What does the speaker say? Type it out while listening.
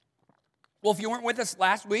Well, if you weren't with us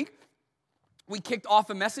last week, we kicked off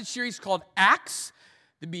a message series called Acts.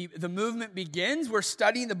 The movement begins. We're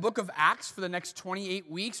studying the book of Acts for the next 28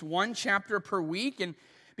 weeks, one chapter per week. And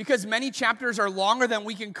because many chapters are longer than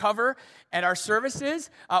we can cover at our services,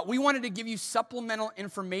 we wanted to give you supplemental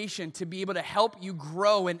information to be able to help you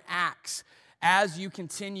grow in Acts as you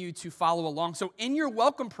continue to follow along. So in your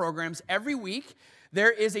welcome programs every week, there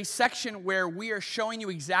is a section where we are showing you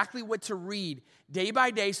exactly what to read day by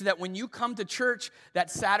day so that when you come to church that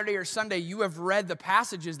Saturday or Sunday, you have read the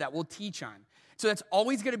passages that we'll teach on. So that's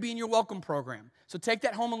always going to be in your welcome program. So take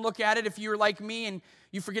that home and look at it. If you're like me and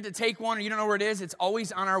you forget to take one or you don't know where it is, it's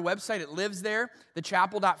always on our website. It lives there,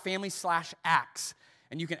 thechapel.family/Acts,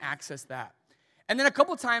 and you can access that. And then a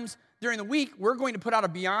couple times during the week, we're going to put out a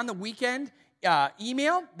Beyond the Weekend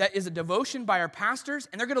email that is a devotion by our pastors,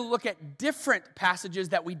 and they're going to look at different passages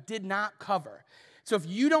that we did not cover. So if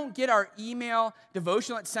you don't get our email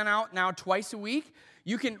devotional that's sent out now twice a week,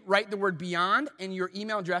 you can write the word Beyond and your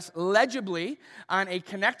email address legibly on a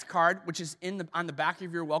Connect card, which is on the back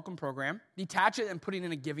of your welcome program. Detach it and put it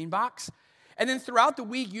in a giving box. And then throughout the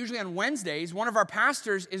week, usually on Wednesdays, one of our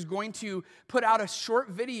pastors is going to put out a short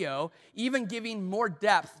video, even giving more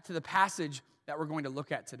depth to the passage that we're going to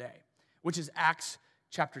look at today, which is Acts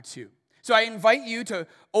chapter 2. So I invite you to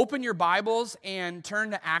open your Bibles and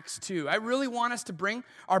turn to Acts 2. I really want us to bring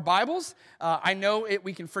our Bibles. I know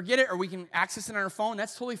we can forget it or we can access it on our phone.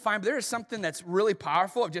 That's totally fine. But there is something that's really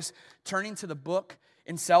powerful of just turning to the book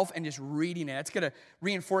itself and just reading it. It's going to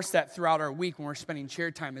reinforce that throughout our week when we're spending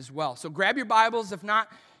chair time as well. So grab your Bibles. If not,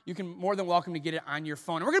 you can more than welcome to get it on your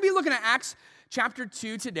phone. And we're going to be looking at Acts chapter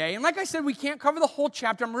 2 today. And like I said, we can't cover the whole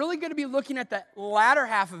chapter. I'm really going to be looking at the latter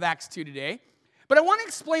half of Acts 2 today. But I want to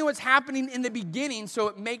explain what's happening in the beginning so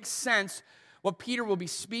it makes sense what Peter will be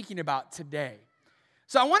speaking about today.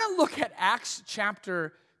 So I want to look at Acts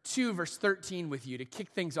chapter 2, verse 13 with you to kick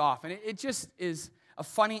things off. And it just is a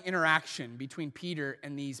funny interaction between Peter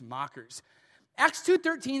and these mockers. Acts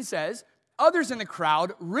 2:13 says, others in the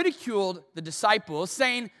crowd ridiculed the disciples,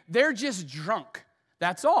 saying, they're just drunk.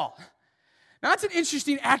 That's all. Now that's an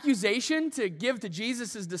interesting accusation to give to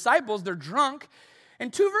Jesus' disciples. They're drunk.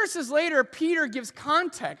 And 2 verses later, Peter gives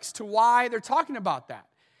context to why they're talking about that.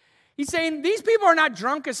 He's saying, these people are not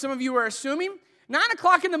drunk, as some of you are assuming. 9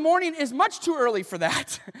 o'clock in the morning is much too early for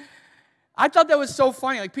that. I thought that was so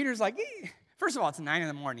funny. Like, Peter's like, first of all, it's 9 in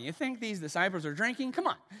the morning. You think these disciples are drinking? Come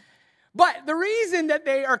on. But the reason that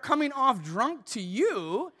they are coming off drunk to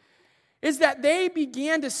you is that they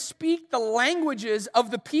began to speak the languages of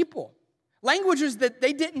the people. Languages that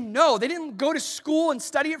they didn't know. They didn't go to school and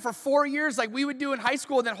study it for 4 years like we would do in high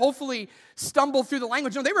school and then hopefully stumble through the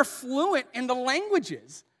language. No, they were fluent in the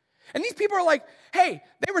languages. And these people are like, hey,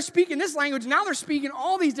 they were speaking this language. Now they're speaking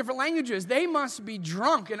all these different languages. They must be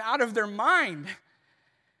drunk and out of their mind.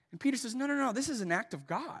 And Peter says, no, this is an act of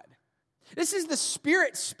God. This is the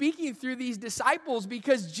Spirit speaking through these disciples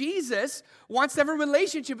because Jesus wants to have a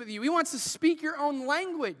relationship with you. He wants to speak your own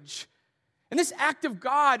language. And this act of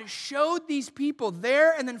God showed these people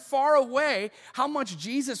there and then far away how much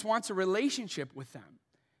Jesus wants a relationship with them.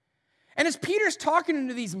 And as Peter's talking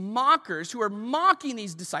to these mockers who are mocking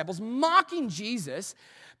these disciples, mocking Jesus,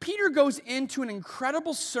 Peter goes into an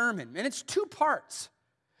incredible sermon, and it's 2 parts.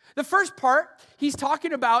 The first part, he's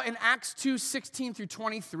talking about in Acts 2:16 through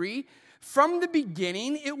 23, from the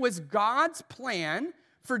beginning, it was God's plan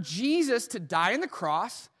for Jesus to die on the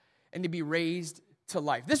cross and to be raised to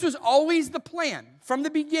life. This was always the plan from the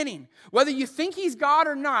beginning. Whether you think he's God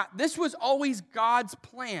or not, this was always God's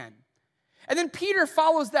plan. And then Peter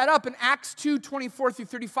follows that up in Acts 2:24 through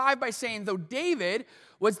 35 by saying, though David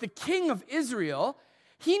was the king of Israel,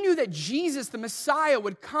 he knew that Jesus, the Messiah,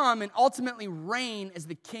 would come and ultimately reign as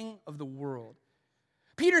the king of the world.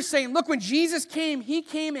 Peter's saying, look, when Jesus came, he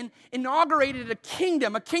came and inaugurated a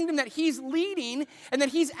kingdom that he's leading and that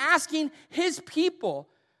he's asking his people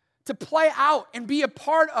to play out and be a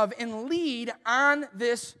part of and lead on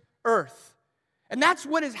this earth. And that's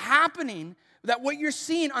what is happening, that what you're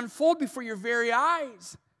seeing unfold before your very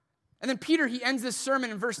eyes. And then Peter, he ends this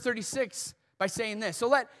sermon in verse 36 by saying this, so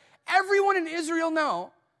let everyone in Israel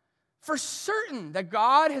know for certain that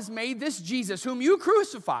God has made this Jesus, whom you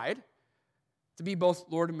crucified, to be both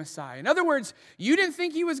Lord and Messiah. In other words, you didn't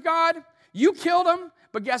think he was God, you killed him,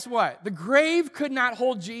 but guess what? The grave could not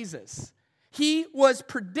hold Jesus. He was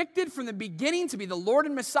predicted from the beginning to be the Lord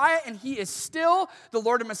and Messiah, and he is still the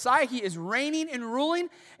Lord and Messiah. He is reigning and ruling,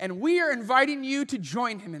 and we are inviting you to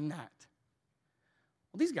join him in that.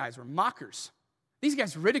 Well, these guys were mockers. These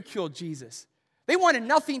guys ridiculed Jesus. They wanted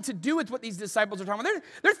nothing to do with what these disciples are talking about.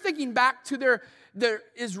 They're thinking back to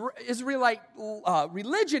Israelite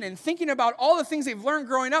religion and thinking about all the things they've learned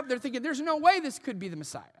growing up, they're thinking, there's no way this could be the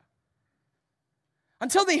Messiah.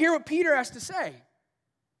 Until they hear what Peter has to say.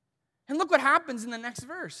 And look what happens in the next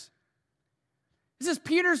verse. It says,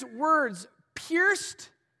 Peter's words pierced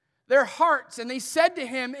their hearts, and they said to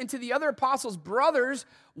him and to the other apostles, brothers,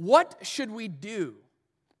 what should we do?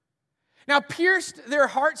 Now, pierced their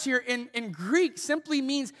hearts here in Greek simply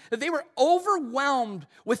means that they were overwhelmed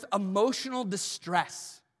with emotional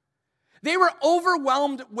distress. They were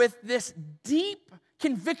overwhelmed with this deep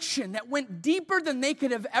conviction that went deeper than they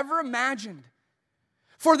could have ever imagined.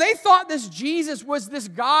 For they thought this Jesus was this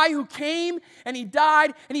guy who came and he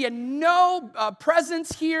died and he had no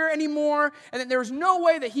presence here anymore, and that there was no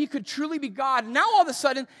way that he could truly be God. And now all of a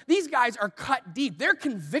sudden, these guys are cut deep. They're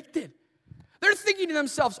convicted. They're thinking to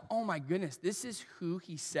themselves, oh my goodness, this is who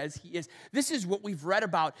he says he is. This is what we've read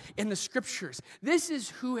about in the scriptures. This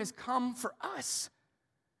is who has come for us.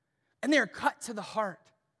 And they're cut to the heart.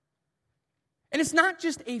 And it's not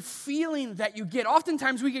just a feeling that you get.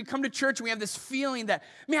 Oftentimes we can come to church and we have this feeling that,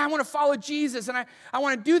 man, I want to follow Jesus and I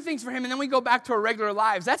want to do things for him, and then we go back to our regular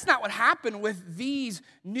lives. That's not what happened with these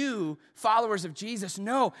new followers of Jesus.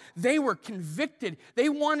 No, they were convicted. They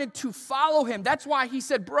wanted to follow him. That's why he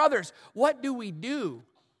said, brothers, what do we do?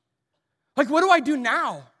 Like, what do I do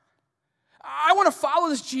now? I want to follow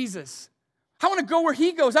this Jesus. I want to go where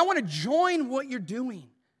he goes. I want to join what you're doing.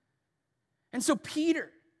 And so Peter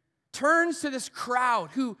turns to this crowd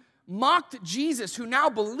who mocked Jesus, who now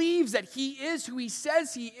believes that he is who he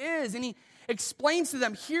says he is, and he explains to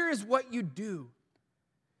them, here is what you do.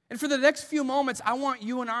 And for the next few moments, I want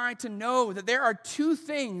you and I to know that there are two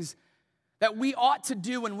things that we ought to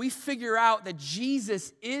do when we figure out that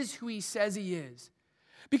Jesus is who he says he is.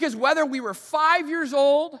 Because whether we were 5 years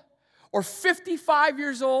old or 55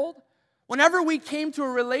 years old, whenever we came to a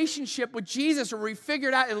relationship with Jesus, or we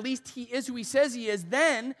figured out at least he is who he says he is,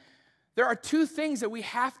 then there are two things that we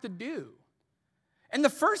have to do. And the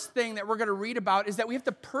first thing that we're going to read about is that we have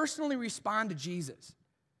to personally respond to Jesus.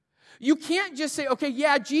 You can't just say, okay,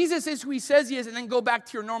 yeah, Jesus is who he says he is, and then go back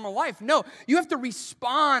to your normal life. No, you have to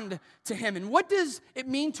respond to him. And what does it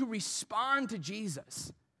mean to respond to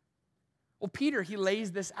Jesus? Well, Peter, he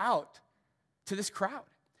lays this out to this crowd.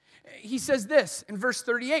 He says this in verse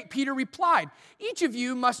 38, Peter replied, each of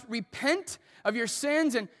you must repent of your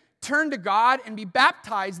sins and turn to God and be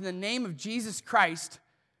baptized in the name of Jesus Christ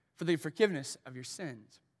for the forgiveness of your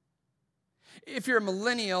sins. If you're a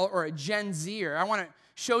millennial or a Gen Zer, I want to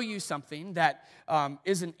show you something that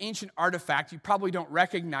is an ancient artifact. You probably don't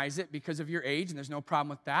recognize it because of your age, and there's no problem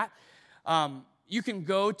with that. You can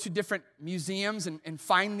go to different museums and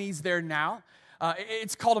find these there now.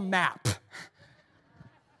 It's called a map,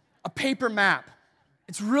 a paper map.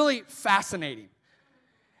 It's really fascinating.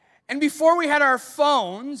 And before we had our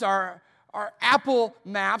phones, our Apple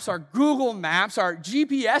Maps, our Google Maps, our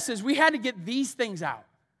GPSs, we had to get these things out.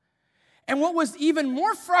 And what was even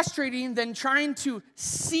more frustrating than trying to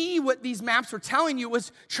see what these maps were telling you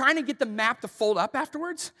was trying to get the map to fold up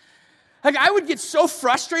afterwards. Like, I would get so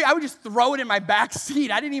frustrated, I would just throw it in my back seat.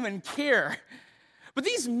 I didn't even care. But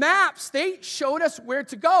these maps, they showed us where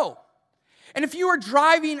to go. And if you were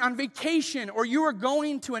driving on vacation or you were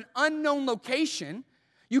going to an unknown location,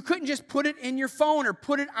 you couldn't just put it in your phone or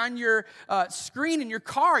put it on your screen in your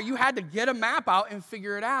car. You had to get a map out and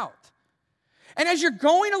figure it out. And as you're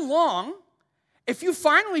going along, if you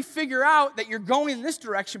finally figure out that you're going in this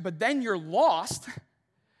direction, but then you're lost,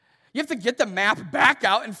 you have to get the map back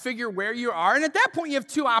out and figure where you are. And at that point, you have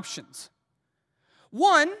two options.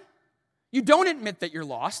 One, you don't admit that you're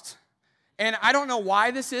lost. And I don't know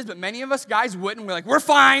why this is, but many of us guys wouldn't. We're like, we're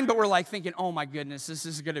fine, but we're like thinking, oh my goodness, this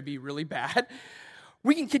is going to be really bad.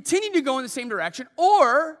 We can continue to go in the same direction,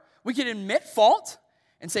 or we can admit fault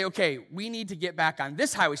and say, okay, we need to get back on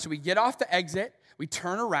this highway. So we get off the exit, we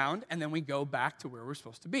turn around, and then we go back to where we're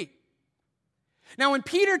supposed to be. Now, when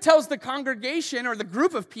Peter tells the congregation, or the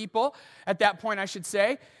group of people, at that point I should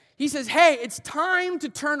say, he says, hey, it's time to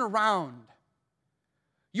turn around.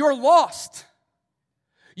 You're lost.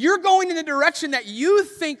 You're going in the direction that you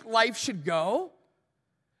think life should go,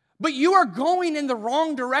 but you are going in the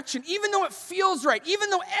wrong direction, even though it feels right.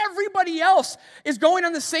 Even though everybody else is going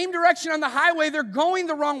on the same direction on the highway, they're going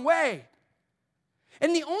the wrong way.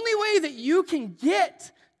 And the only way that you can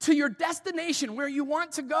get to your destination where you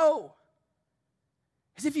want to go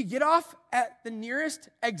is if you get off at the nearest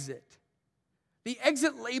exit. The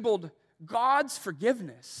exit labeled God's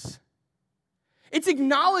forgiveness. It's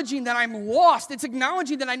acknowledging that I'm lost. It's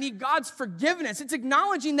acknowledging that I need God's forgiveness. It's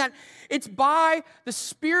acknowledging that it's by the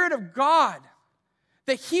Spirit of God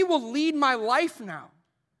that He will lead my life now.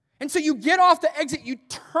 And so you get off the exit, you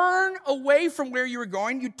turn away from where you were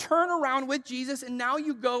going, you turn around with Jesus, and now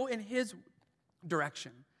you go in his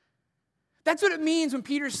direction. That's what it means when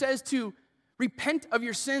Peter says to repent of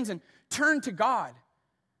your sins and turn to God.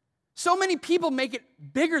 So many people make it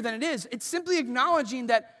bigger than it is. It's simply acknowledging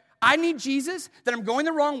that I need Jesus, that I'm going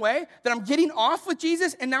the wrong way, that I'm getting off with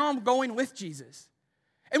Jesus, and now I'm going with Jesus.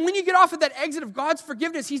 And when you get off at that exit of God's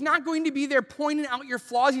forgiveness, he's not going to be there pointing out your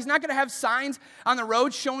flaws. He's not going to have signs on the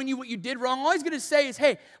road showing you what you did wrong. All he's going to say is,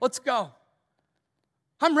 hey, let's go.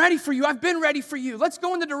 I'm ready for you. I've been ready for you. Let's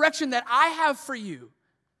go in the direction that I have for you.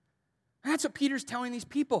 And that's what Peter's telling these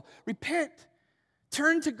people. Repent.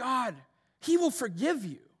 Turn to God. He will forgive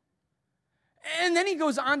you. And then he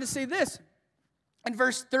goes on to say this. In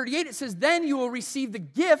verse 38, it says, then you will receive the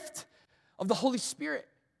gift of the Holy Spirit.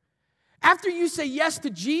 After you say yes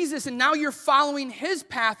to Jesus and now you're following his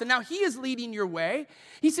path and now he is leading your way,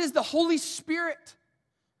 he says the Holy Spirit,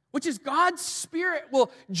 which is God's Spirit,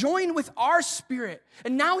 will join with our spirit.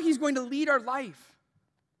 And now he's going to lead our life.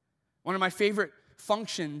 One of my favorite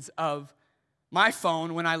functions of my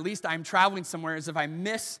phone when I'm traveling somewhere is if I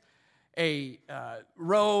miss a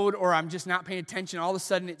road or I'm just not paying attention, all of a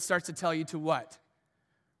sudden it starts to tell you to what?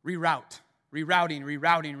 Rerouting.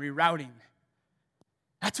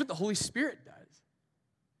 That's what the Holy Spirit does.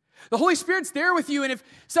 The Holy Spirit's there with you, and if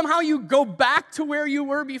somehow you go back to where you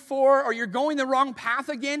were before or you're going the wrong path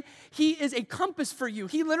again, he is a compass for you.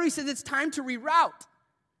 He literally says it's time to reroute.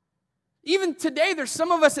 Even today, there's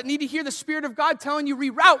some of us that need to hear the Spirit of God telling you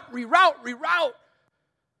reroute.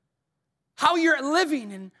 How you're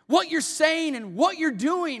living and what you're saying and what you're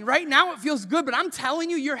doing. Right now it feels good, but I'm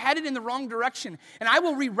telling you, you're headed in the wrong direction, and I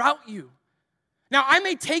will reroute you. Now, I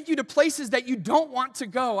may take you to places that you don't want to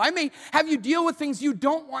go. I may have you deal with things you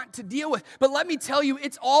don't want to deal with. But let me tell you,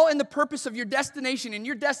 it's all in the purpose of your destination. And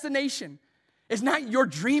your destination is not your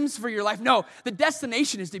dreams for your life. No, the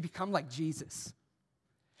destination is to become like Jesus.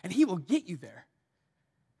 And he will get you there.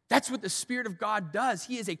 That's what the Spirit of God does.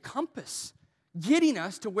 He is a compass getting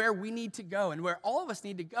us to where we need to go. And where all of us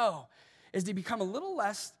need to go is to become a little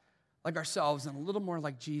less like ourselves and a little more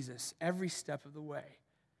like Jesus every step of the way.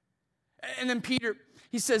 And then Peter,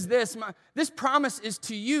 he says this promise is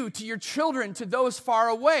to you, to your children, to those far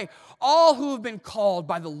away, all who have been called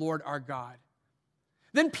by the Lord our God.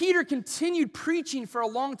 Then Peter continued preaching for a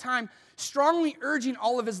long time, strongly urging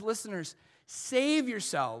all of his listeners, save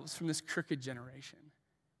yourselves from this crooked generation.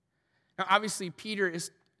 Now, obviously, Peter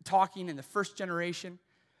is talking in the first generation,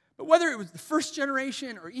 but whether it was the first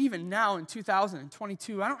generation or even now in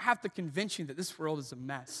 2022, I don't have to convince you that this world is a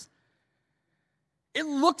mess. It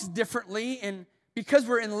looks differently because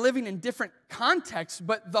we're living in different contexts,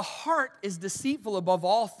 but the heart is deceitful above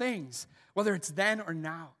all things, whether it's then or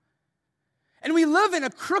now. And we live in a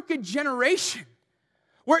crooked generation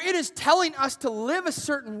where it is telling us to live a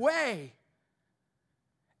certain way.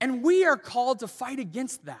 And we are called to fight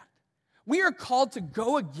against that. We are called to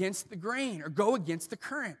go against the grain or go against the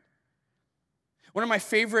current. One of my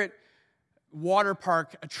favorite water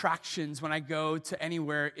park attractions when I go to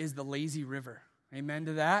anywhere is the lazy river. Amen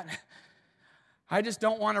to that. I just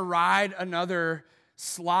don't want to ride another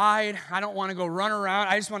slide. I don't want to go run around.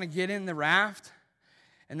 I just want to get in the raft.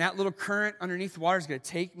 And that little current underneath the water is going to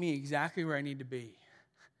take me exactly where I need to be.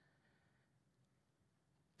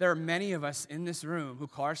 There are many of us in this room who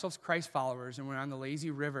call ourselves Christ followers, and we're on the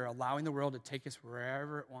lazy river, allowing the world to take us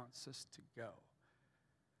wherever it wants us to go.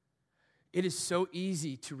 It is so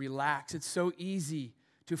easy to relax. It's so easy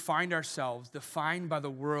to find ourselves defined by the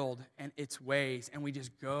world and its ways, and we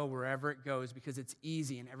just go wherever it goes because it's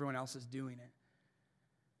easy and everyone else is doing it.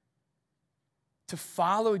 To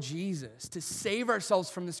follow Jesus, to save ourselves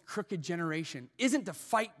from this crooked generation, isn't to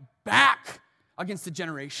fight back against the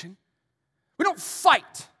generation. We don't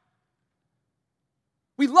fight.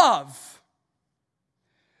 We love.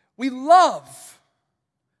 We love.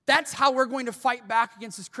 That's how we're going to fight back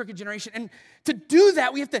against this crooked generation. And to do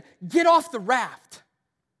that, we have to get off the raft.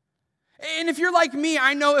 And if you're like me,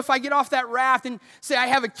 I know if I get off that raft and say I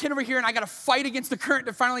have a kid over here and I got to fight against the current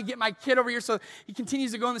to finally get my kid over here so he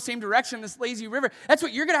continues to go in the same direction, this lazy river, that's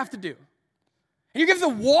what you're going to have to do. And you're going to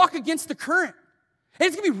have to walk against the current. And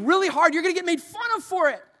it's going to be really hard. You're going to get made fun of for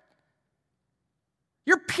it.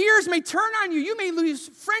 Your peers may turn on you. You may lose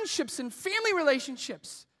friendships and family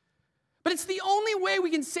relationships. But it's the only way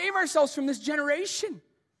we can save ourselves from this generation.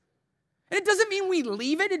 And it doesn't mean we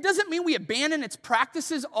leave it. It doesn't mean we abandon its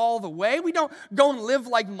practices all the way. We don't go and live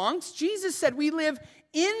like monks. Jesus said we live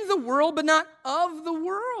in the world, but not of the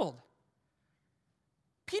world.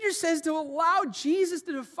 Peter says to allow Jesus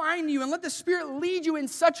to define you and let the Spirit lead you in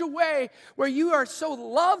such a way where you are so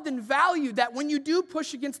loved and valued that when you do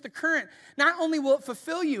push against the current, not only will it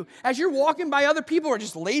fulfill you, as you're walking by other people who are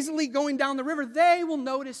just lazily going down the river, they will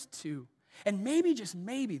notice too. And maybe, just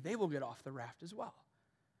maybe, they will get off the raft as well.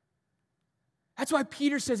 That's why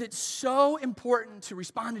Peter says it's so important to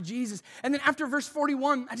respond to Jesus. And then after verse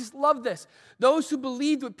 41, I just love this. Those who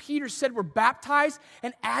believed what Peter said were baptized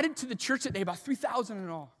and added to the church that day, about 3,000 in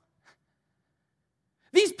all.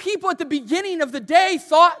 These people at the beginning of the day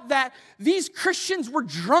thought that these Christians were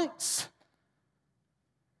drunks.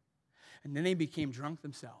 And then they became drunk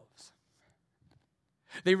themselves.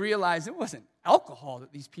 They realized it wasn't alcohol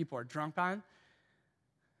that these people are drunk on.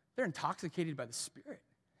 They're intoxicated by the Spirit.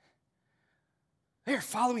 They are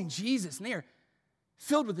following Jesus, and they are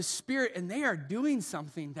filled with the Spirit, and they are doing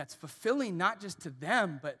something that's fulfilling not just to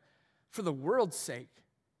them, but for the world's sake.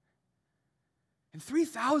 And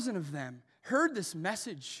 3,000 of them heard this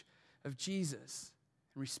message of Jesus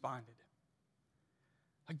and responded.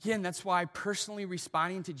 Again, that's why personally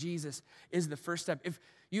responding to Jesus is the first step. If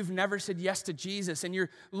you've never said yes to Jesus and you're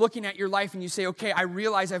looking at your life and you say, okay, I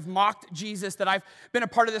realize I've mocked Jesus, that I've been a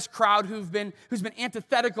part of this crowd who's been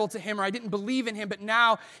antithetical to him, or I didn't believe in him, but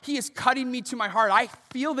now he is cutting me to my heart. I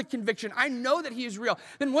feel the conviction. I know that he is real.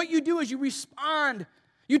 Then what you do is you respond.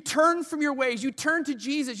 You turn from your ways. You turn to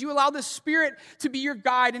Jesus. You allow the Spirit to be your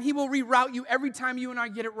guide, and he will reroute you every time you and I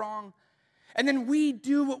get it wrong. And then we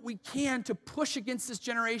do what we can to push against this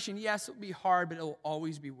generation. Yes, it'll be hard, but it'll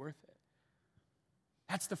always be worth it.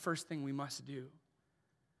 That's the first thing we must do.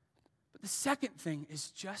 But the second thing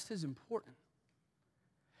is just as important.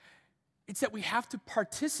 It's that we have to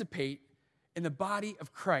participate in the body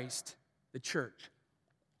of Christ, the church.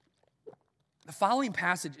 The following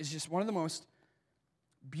passage is just one of the most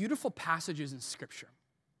beautiful passages in Scripture.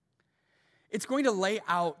 It's going to lay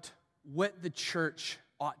out what the church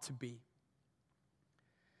ought to be.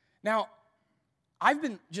 Now, I've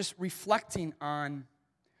been just reflecting on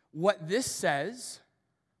what this says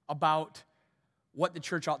about what the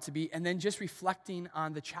church ought to be, and then just reflecting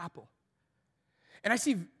on the chapel. And I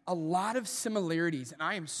see a lot of similarities, and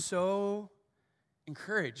I am so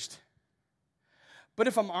encouraged. But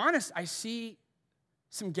if I'm honest, I see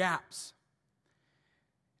some gaps.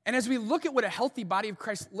 And as we look at what a healthy body of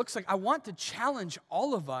Christ looks like, I want to challenge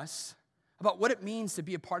all of us about what it means to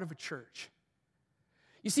be a part of a church.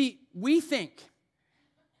 You see, we think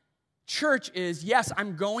church is, yes,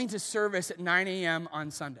 I'm going to service at 9 a.m.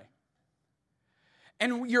 on Sunday.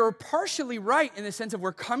 And you're partially right in the sense of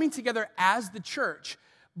we're coming together as the church,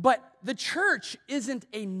 but the church isn't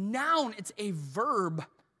a noun, it's a verb.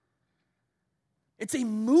 It's a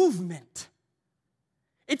movement.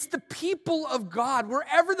 It's the people of God.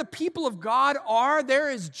 Wherever the people of God are,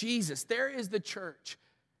 there is Jesus. There is the church.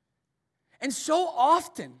 And so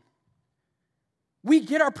often, we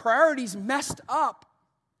get our priorities messed up,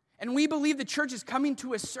 and we believe the church is coming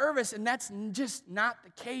to a service, and that's just not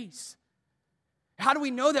the case. How do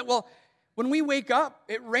we know that? Well, when we wake up,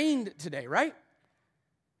 it rained today, right?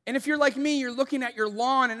 And if you're like me, you're looking at your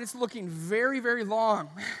lawn, and it's looking very, very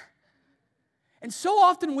long. And so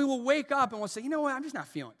often we will wake up and we'll say, you know what, I'm just not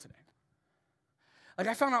feeling it today. Like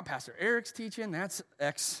I found out Pastor Eric's teaching, that's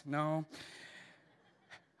X, no.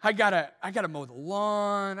 I gotta mow the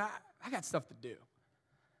lawn, I got stuff to do.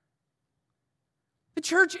 The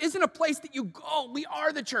church isn't a place that you go. We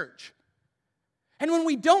are the church. And when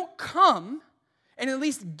we don't come and at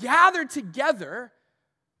least gather together,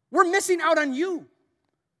 we're missing out on you.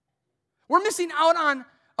 We're missing out on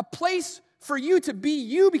a place for you to be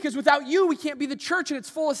you, because without you, we can't be the church in its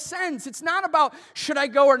fullest sense. It's not about should I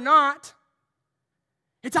go or not.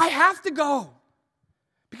 It's I have to go.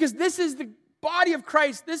 Because this is the body of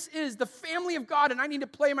Christ. This is the family of God, and I need to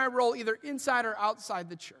play my role either inside or outside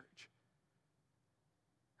the church.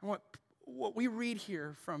 And what we read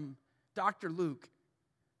here from Dr. Luke,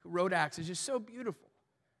 who wrote Acts, is just so beautiful.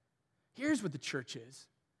 Here's what the church is.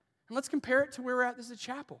 And let's compare it to where we're at. This is a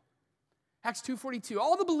chapel. Acts 2:42.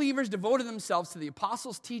 All the believers devoted themselves to the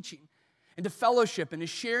apostles' teaching and to fellowship and to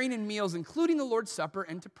sharing in meals, including the Lord's Supper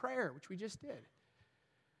and to prayer, which we just did.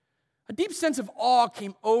 A deep sense of awe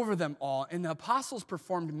came over them all, and the apostles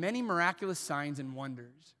performed many miraculous signs and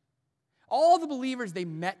wonders. All the believers, they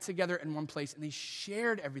met together in one place, and they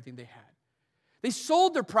shared everything they had. They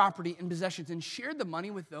sold their property and possessions and shared the money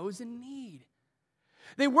with those in need.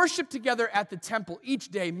 They worshiped together at the temple each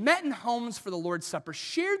day, met in homes for the Lord's Supper,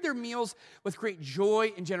 shared their meals with great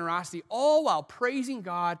joy and generosity, all while praising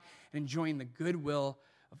God and enjoying the goodwill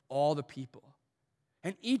of all the people.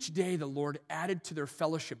 And each day the Lord added to their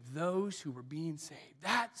fellowship those who were being saved.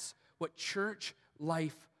 That's what church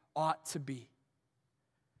life ought to be.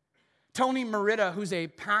 Tony Merida, who's a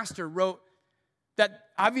pastor, wrote that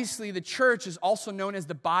obviously the church is also known as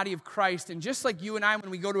the body of Christ. And just like you and I,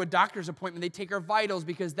 when we go to a doctor's appointment, they take our vitals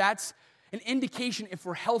because that's an indication if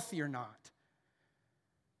we're healthy or not.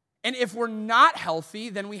 And if we're not healthy,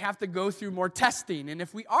 then we have to go through more testing. And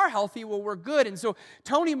if we are healthy, well, we're good. And so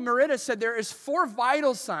Tony Merida said there is 4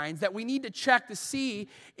 vital signs that we need to check to see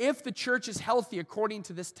if the church is healthy according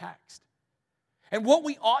to this text. And what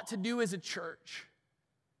we ought to do as a church.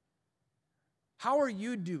 How are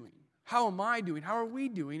you doing? How am I doing? How are we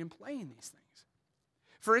doing in playing these things?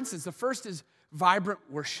 For instance, the first is vibrant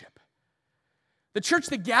worship. The church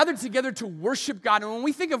that gathered together to worship God. And when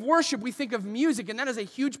we think of worship, we think of music, and that is a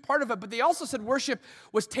huge part of it. But they also said worship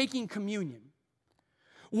was taking communion.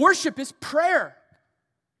 Worship is prayer.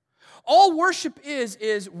 All worship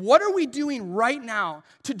is what are we doing right now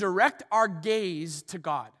to direct our gaze to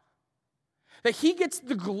God? That He gets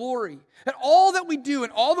the glory. That all that we do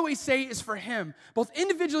and all that we say is for Him, both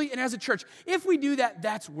individually and as a church. If we do that,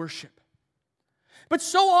 that's worship. But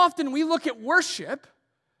so often we look at worship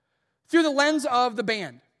through the lens of the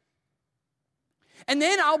band. And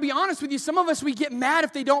then I'll be honest with you, some of us, we get mad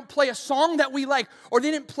if they don't play a song that we like or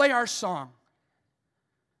they didn't play our song.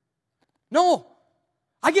 No,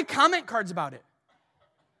 I get comment cards about it.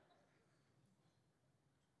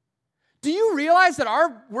 Do you realize that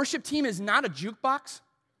our worship team is not a jukebox?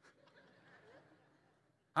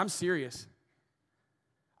 I'm serious.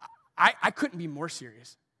 I couldn't be more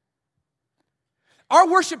serious. Our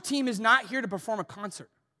worship team is not here to perform a concert.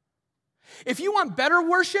 If you want better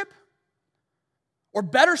worship or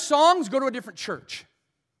better songs, go to a different church.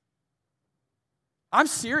 I'm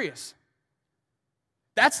serious.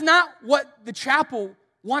 That's not what the chapel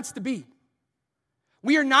wants to be.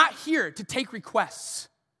 We are not here to take requests.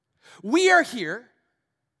 We are here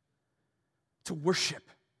to worship.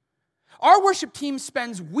 Our worship team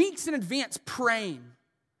spends weeks in advance praying,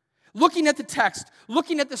 looking at the text,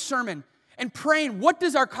 looking at the sermon, and praying, what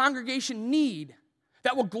does our congregation need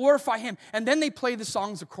that will glorify Him? And then they play the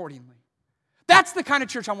songs accordingly. That's the kind of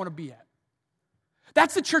church I want to be at.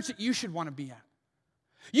 That's the church that you should want to be at.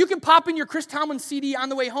 You can pop in your Chris Tomlin CD on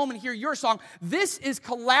the way home and hear your song. This is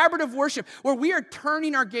collaborative worship where we are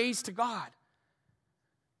turning our gaze to God.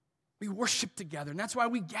 We worship together, and that's why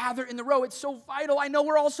we gather in the row. It's so vital. I know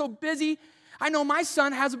we're all so busy. I know my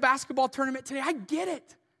son has a basketball tournament today. I get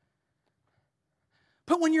it.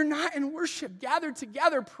 But when you're not in worship, gathered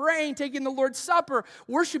together, praying, taking the Lord's Supper,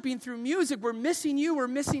 worshiping through music, we're missing you, we're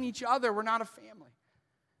missing each other. We're not a family.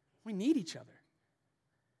 We need each other.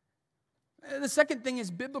 The second thing is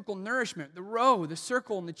biblical nourishment. The row, the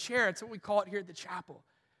circle, and the chair. It's what we call it here at the chapel.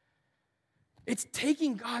 It's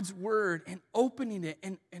taking God's word and opening it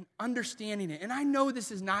and understanding it. And I know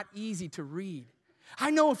this is not easy to read. I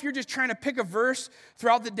know if you're just trying to pick a verse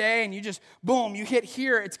throughout the day and you just, boom, you hit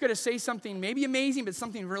here, it's going to say something maybe amazing, but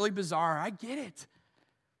something really bizarre. I get it.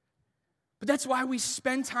 But that's why we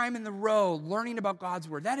spend time in the row learning about God's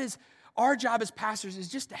word. That is, our job as pastors is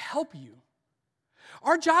just to help you.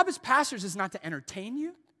 Our job as pastors is not to entertain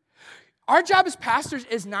you. Our job as pastors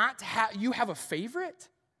is not to have you have a favorite.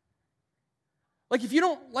 Like if you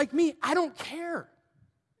don't like me, I don't care.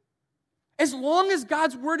 As long as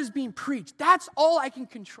God's word is being preached, that's all I can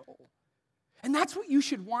control. And that's what you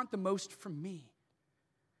should want the most from me,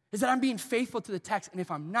 is that I'm being faithful to the text. And if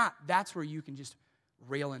I'm not, that's where you can just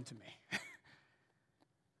rail into me.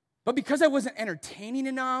 But because I wasn't entertaining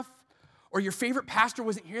enough, or your favorite pastor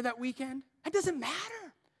wasn't here that weekend, that doesn't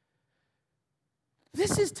matter.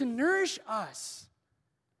 This is to nourish us,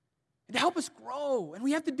 to help us grow. And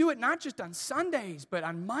we have to do it not just on Sundays, but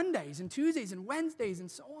on Mondays and Tuesdays and Wednesdays and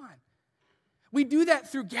so on. We do that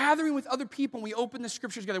through gathering with other people and we open the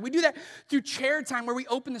scriptures together. We do that through chair time where we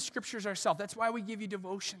open the scriptures ourselves. That's why we give you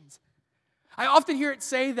devotions. I often hear it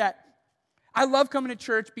say that I love coming to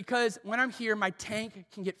church because when I'm here, my tank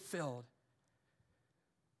can get filled.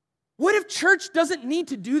 What if church doesn't need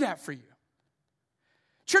to do that for you?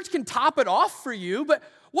 Church can top it off for you, but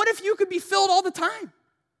what if you could be filled all the time?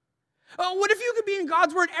 What if you could be in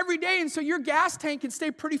God's word every day and so your gas tank can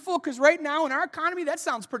stay pretty full? Because right now in our economy, that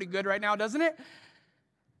sounds pretty good right now, doesn't it?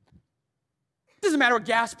 Doesn't matter what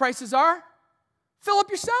gas prices are. Fill up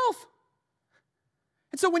yourself.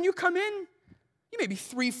 And so when you come in, you may be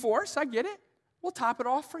 3/4, I get it. We'll top it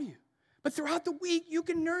off for you. But throughout the week, you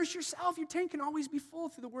can nourish yourself. Your tank can always be full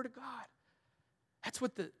through the word of God. That's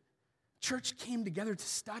what the church came together to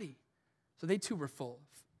study. So they too were full.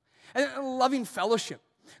 And loving fellowship.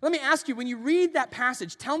 Let me ask you, when you read that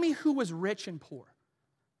passage, tell me who was rich and poor.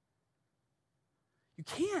 You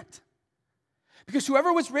can't. Because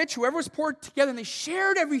whoever was rich, whoever was poor together, and they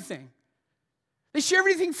shared everything. They shared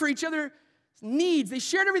everything for each other's needs. They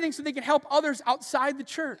shared everything so they could help others outside the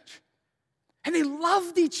church. And they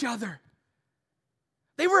loved each other.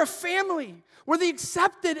 They were a family where they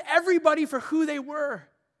accepted everybody for who they were.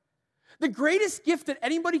 The greatest gift that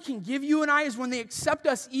anybody can give you and I is when they accept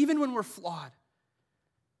us even when we're flawed.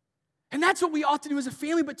 And that's what we ought to do as a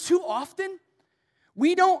family, but too often,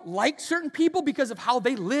 we don't like certain people because of how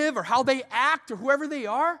they live or how they act or whoever they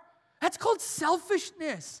are. That's called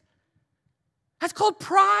selfishness. That's called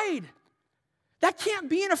pride. That can't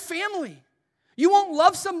be in a family. You won't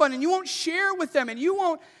love someone and you won't share with them and you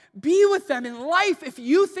won't be with them in life if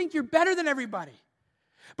you think you're better than everybody.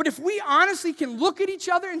 But if we honestly can look at each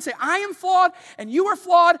other and say, I am flawed and you are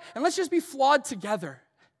flawed, and let's just be flawed together,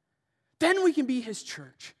 then we can be his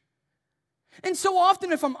church. And so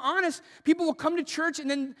often, if I'm honest, people will come to church and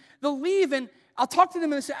then they'll leave and I'll talk to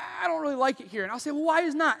them and they say, I don't really like it here. And I'll say, well, why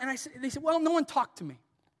is not? And they say, well, no one talked to me.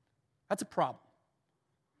 That's a problem.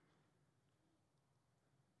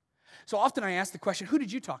 So often I ask the question, who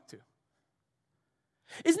did you talk to?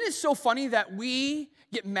 Isn't it so funny that we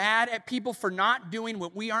get mad at people for not doing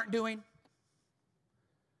what we aren't doing?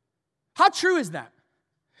 How true is that?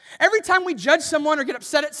 Every time we judge someone or get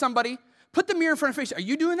upset at somebody, put the mirror in front of your face. Are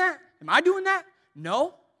you doing that? Am I doing that?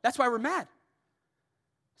 No. That's why we're mad.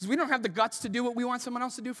 Because we don't have the guts to do what we want someone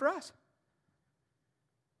else to do for us.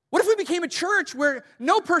 What if we became a church where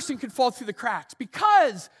no person could fall through the cracks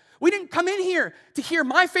because we didn't come in here to hear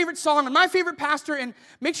my favorite song and my favorite pastor and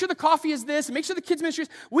make sure the coffee is this and make sure the kids' ministry is.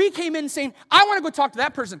 We came in saying, I want to go talk to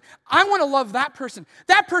that person. I want to love that person.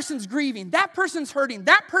 That person's grieving. That person's hurting.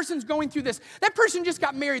 That person's going through this. That person just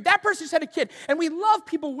got married. That person just had a kid. And we love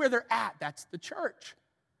people where they're at. That's the church.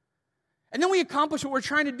 And then we accomplish what we're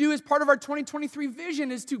trying to do as part of our 2023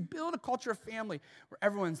 vision is to build a culture of family where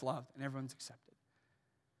everyone's loved and everyone's accepted.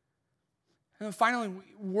 And then finally,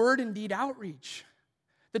 word and deed outreach.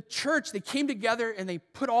 The church, they came together and they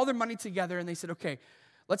put all their money together and they said, okay,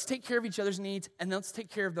 let's take care of each other's needs and let's take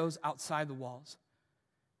care of those outside the walls.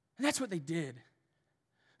 And that's what they did.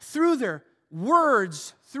 Through their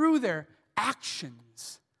words, through their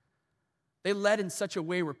actions, they led in such a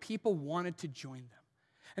way where people wanted to join them.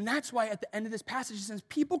 And that's why at the end of this passage it says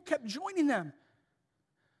people kept joining them.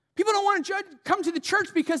 People don't want to come to the church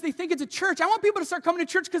because they think it's a church. I want people to start coming to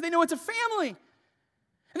church because they know it's a family.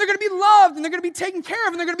 And they're going to be loved, and they're going to be taken care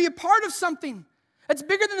of, and they're going to be a part of something that's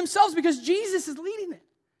bigger than themselves because Jesus is leading it.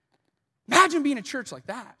 Imagine being a church like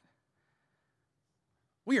that.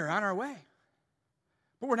 We are on our way.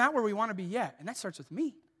 But we're not where we want to be yet, and that starts with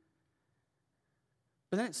me.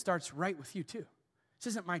 But then it starts right with you, too. This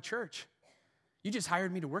isn't my church. You just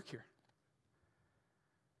hired me to work here.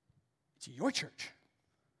 It's your church.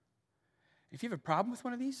 If you have a problem with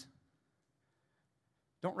one of these,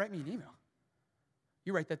 don't write me an email.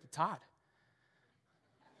 You write that to Todd.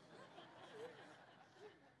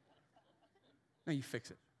 No, you fix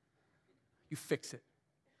it. You fix it.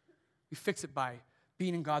 We fix it by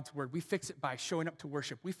being in God's word. We fix it by showing up to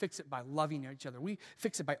worship. We fix it by loving each other. We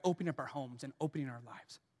fix it by opening up our homes and opening our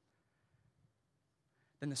lives.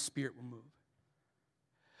 Then the Spirit will move.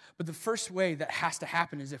 But the first way that has to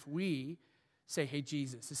happen is if we say, hey,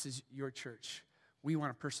 Jesus, this is your church. We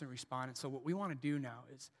want a person to respond. And so what we want to do now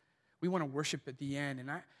is we want to worship at the end. And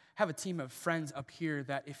I have a team of friends up here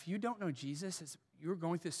that if you don't know Jesus, as you're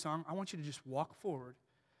going through this song, I want you to just walk forward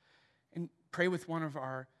and pray with one of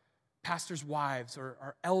our pastors' wives or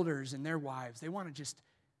our elders and their wives. They want to just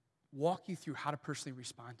walk you through how to personally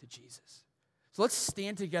respond to Jesus. So let's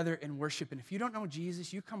stand together and worship. And if you don't know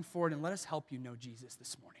Jesus, you come forward and let us help you know Jesus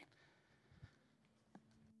this morning.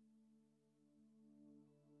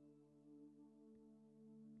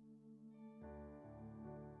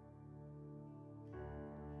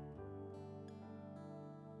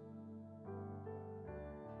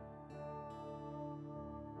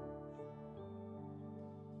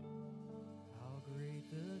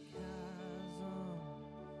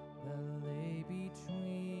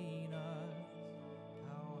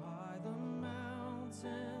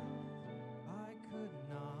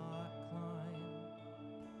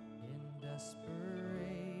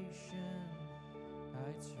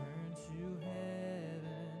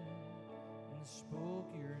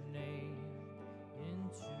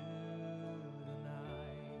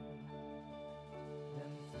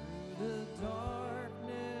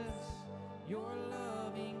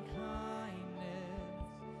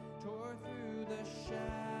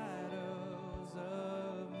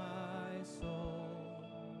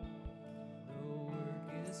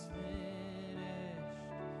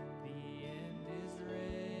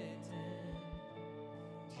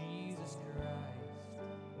 Christ.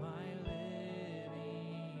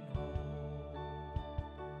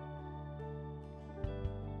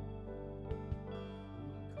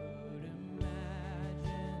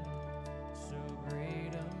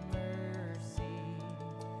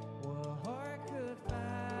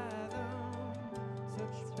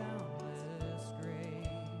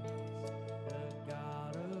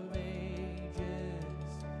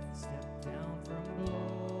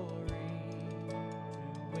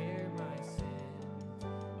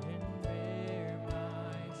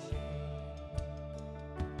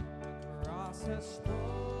 has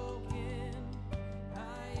spoken, I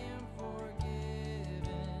am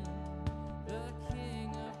forgiven. The King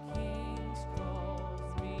of Kings calls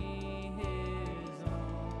me his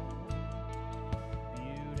own.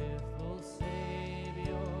 Beautiful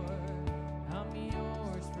Savior, I'm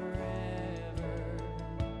yours forever.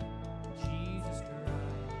 Jesus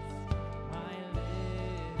Christ, my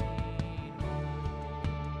living hope.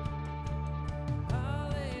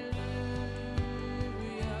 Hallelujah,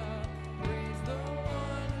 praise the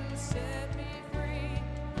one who set me free.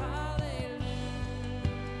 Hallelujah,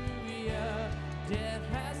 death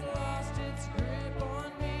has lost its grip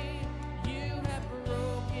on me. You have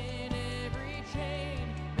broken every chain.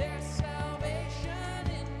 There's salvation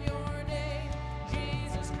in your name,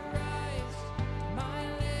 Jesus Christ, my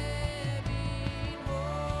living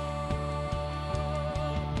hope.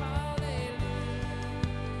 Hallelujah,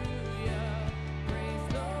 praise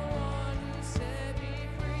the one who set me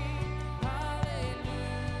free. Hallelujah,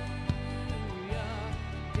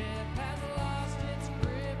 death has lost its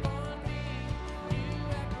grip on me. You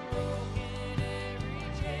have broken every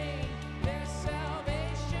chain. There's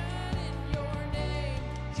salvation in your name,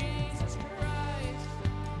 Jesus Christ,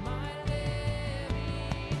 my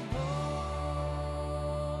living hope.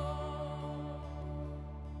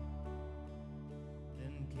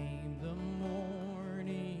 Then came the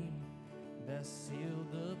morning that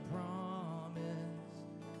sealed the promise.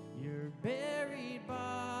 Your buried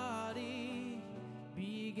body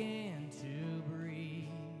began to breathe.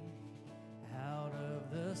 Out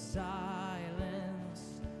of the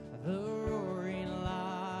silence, the roaring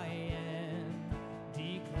lion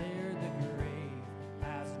declared the grave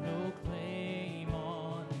has no claim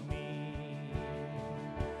on me.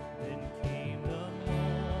 Then came the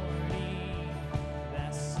morning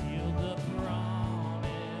that sealed the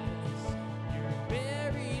promise. Your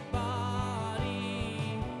buried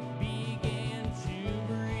body began to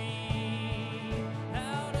breathe.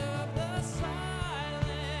 Out of the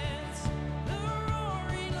silence, the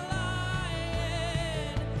roaring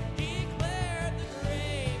lion declared the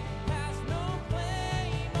grave has no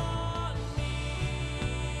claim on me.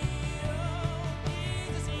 Oh,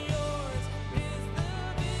 Jesus, yours is the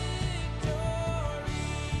victory.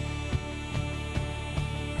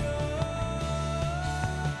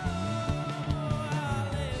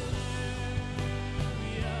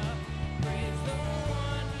 Hallelujah, praise the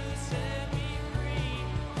one who set me free.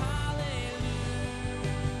 Hallelujah,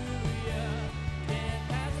 death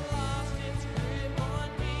has lost its grip on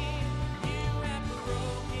me. You have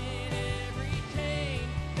broken every chain.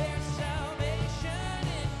 There's salvation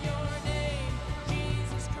in your name,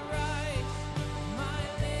 Jesus Christ, my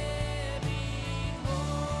living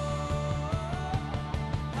hope.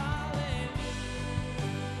 Hallelujah,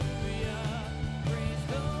 praise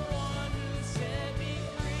the one who set me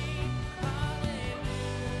free. Hallelujah,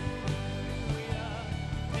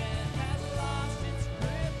 death has lost its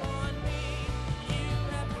grip on me. You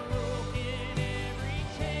have broken every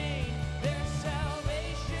chain. There's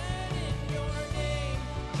salvation in your name,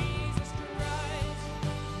 Jesus Christ,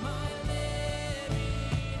 my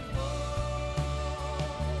living hope.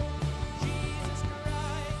 Jesus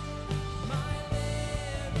Christ, my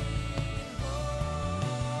living hope.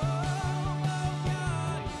 Oh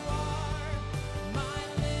God, you are my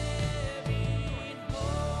living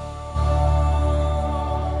hope.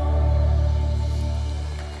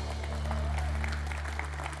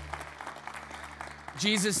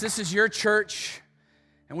 Jesus, this is your church,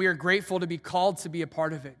 and we are grateful to be called to be a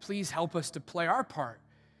part of it. Please help us to play our part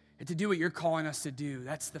and to do what you're calling us to do.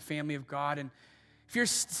 That's the family of God. And if you're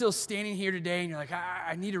still standing here today and you're like,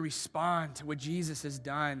 I need to respond to what Jesus has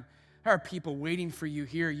done, there are people waiting for you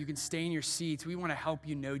here. You can stay in your seats. We want to help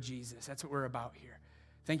you know Jesus. That's what we're about here.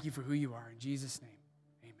 Thank you for who you are. In Jesus' name,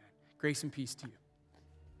 amen. Grace and peace to you.